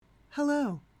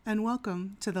Hello, and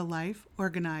welcome to the Life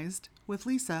Organized with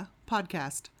Lisa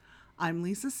podcast. I'm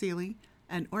Lisa Seeley,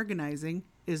 and organizing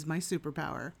is my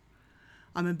superpower.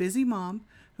 I'm a busy mom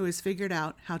who has figured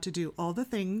out how to do all the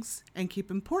things and keep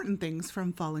important things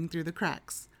from falling through the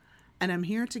cracks. And I'm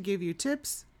here to give you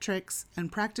tips, tricks,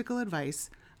 and practical advice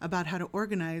about how to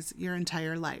organize your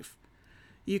entire life.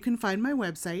 You can find my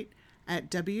website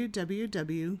at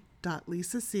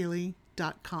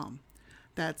www.lisaseeley.com.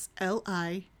 That's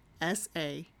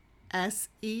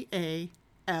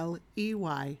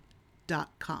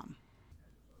LISASEALEY.com.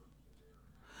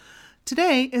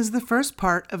 Today is the first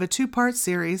part of a two-part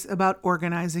series about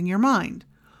organizing your mind.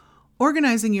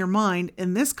 Organizing your mind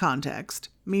in this context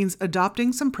means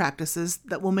adopting some practices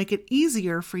that will make it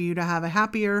easier for you to have a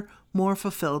happier, more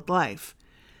fulfilled life.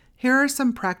 Here are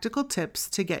some practical tips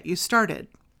to get you started.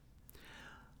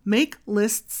 Make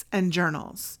lists and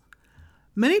journals.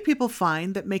 Many people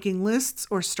find that making lists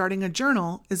or starting a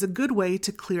journal is a good way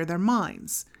to clear their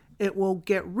minds. It will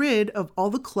get rid of all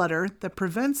the clutter that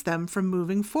prevents them from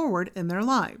moving forward in their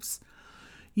lives.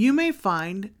 You may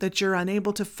find that you're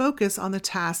unable to focus on the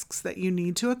tasks that you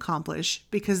need to accomplish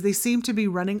because they seem to be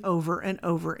running over and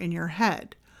over in your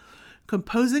head.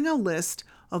 Composing a list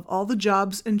of all the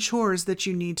jobs and chores that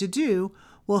you need to do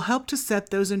will help to set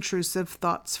those intrusive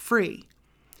thoughts free.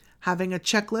 Having a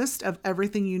checklist of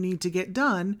everything you need to get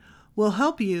done will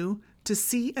help you to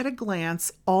see at a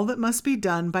glance all that must be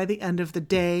done by the end of the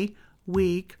day,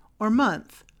 week, or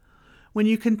month. When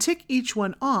you can tick each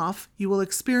one off, you will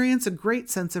experience a great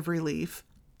sense of relief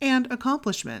and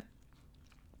accomplishment.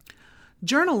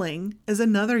 Journaling is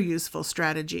another useful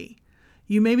strategy.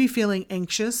 You may be feeling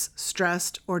anxious,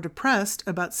 stressed, or depressed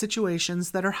about situations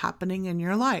that are happening in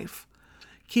your life.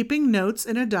 Keeping notes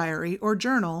in a diary or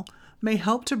journal may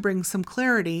help to bring some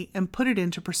clarity and put it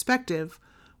into perspective,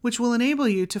 which will enable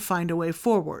you to find a way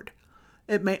forward.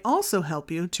 It may also help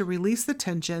you to release the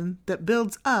tension that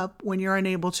builds up when you're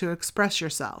unable to express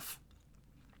yourself.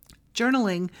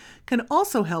 Journaling can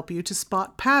also help you to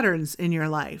spot patterns in your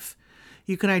life.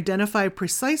 You can identify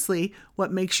precisely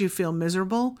what makes you feel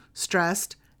miserable,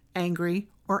 stressed, angry,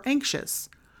 or anxious.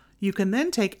 You can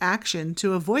then take action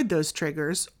to avoid those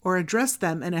triggers or address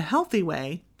them in a healthy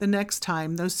way the next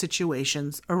time those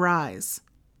situations arise.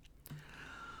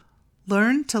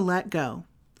 Learn to let go.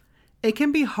 It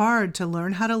can be hard to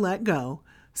learn how to let go,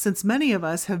 since many of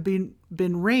us have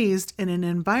been raised in an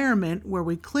environment where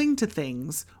we cling to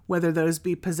things, whether those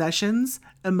be possessions,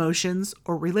 emotions,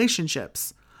 or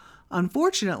relationships.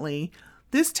 Unfortunately,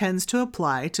 this tends to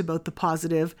apply to both the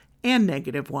positive and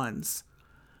negative ones.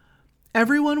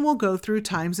 Everyone will go through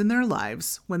times in their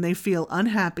lives when they feel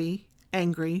unhappy,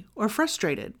 angry, or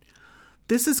frustrated.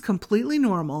 This is completely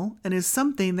normal and is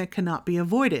something that cannot be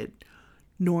avoided,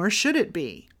 nor should it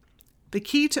be. The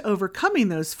key to overcoming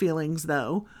those feelings,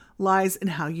 though, lies in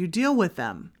how you deal with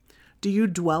them. Do you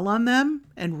dwell on them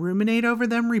and ruminate over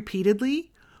them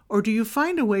repeatedly, or do you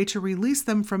find a way to release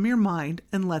them from your mind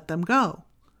and let them go?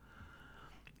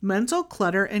 Mental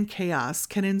clutter and chaos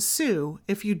can ensue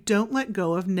if you don't let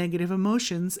go of negative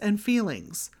emotions and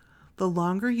feelings. The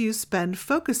longer you spend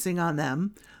focusing on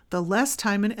them, the less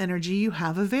time and energy you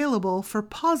have available for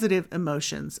positive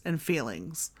emotions and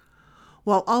feelings.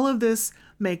 While all of this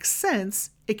makes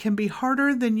sense, it can be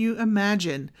harder than you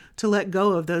imagine to let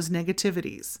go of those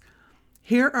negativities.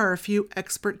 Here are a few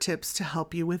expert tips to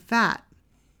help you with that.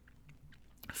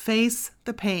 Face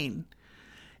the pain.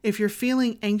 If you're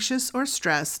feeling anxious or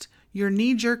stressed, your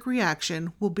knee-jerk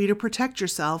reaction will be to protect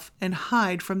yourself and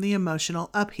hide from the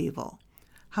emotional upheaval.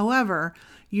 However,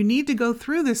 you need to go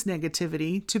through this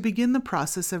negativity to begin the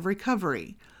process of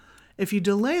recovery. If you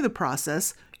delay the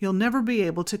process, you'll never be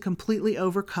able to completely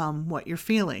overcome what you're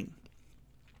feeling.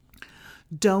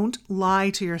 Don't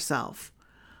lie to yourself.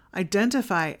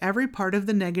 Identify every part of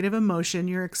the negative emotion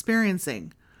you're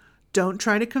experiencing. Don't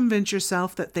try to convince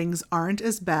yourself that things aren't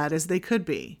as bad as they could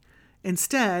be.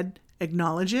 Instead,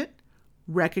 acknowledge it,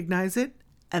 recognize it,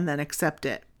 and then accept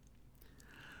it.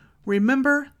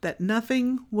 Remember that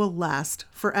nothing will last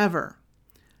forever.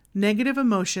 Negative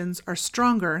emotions are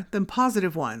stronger than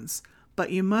positive ones,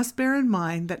 but you must bear in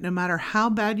mind that no matter how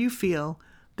bad you feel,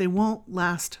 they won't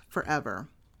last forever.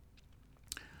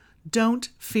 Don't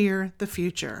fear the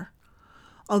future.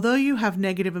 Although you have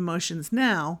negative emotions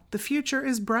now, the future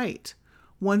is bright.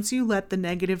 Once you let the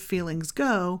negative feelings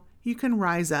go, you can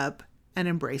rise up and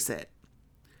embrace it.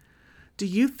 Do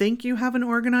you think you have an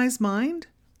organized mind?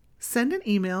 Send an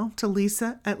email to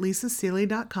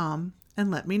lisa@lisaseeley.com and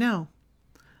let me know.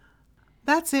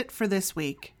 That's it for this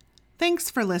week. Thanks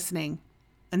for listening.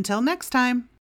 Until next time.